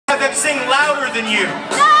them sing louder than you.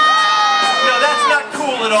 No, that's not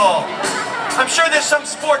cool at all. I'm sure there's some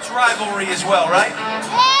sports rivalry as well, right?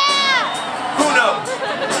 Who knows?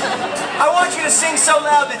 I want you to sing so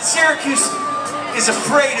loud that Syracuse is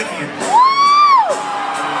afraid of you.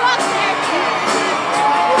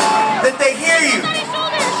 That they hear you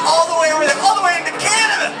all the way over there, all the way into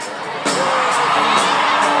Canada.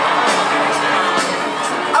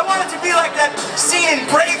 I want it to be like that scene in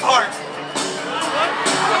Braveheart,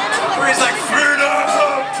 where he's like, freedom!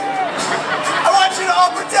 I want you to all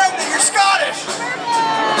pretend that you're Scottish,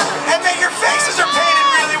 and that your faces are painted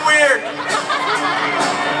really weird.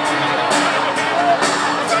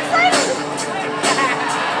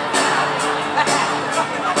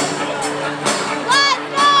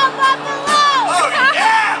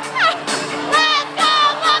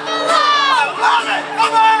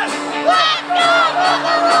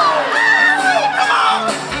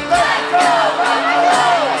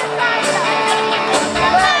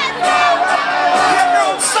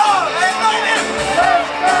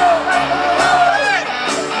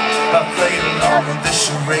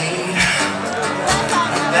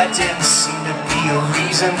 That didn't seem to be a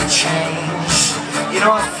reason to change. You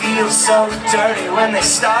know, I feel so dirty when they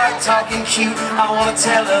start talking cute. I wanna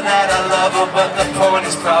tell her that I love her, but the point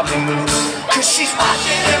is probably moot. Cause she's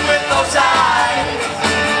watching him with those eyes,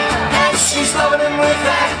 and she's loving him with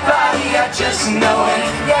that body, I just know it.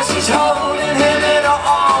 Yeah, she's holding him in her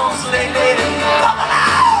arms, they laid him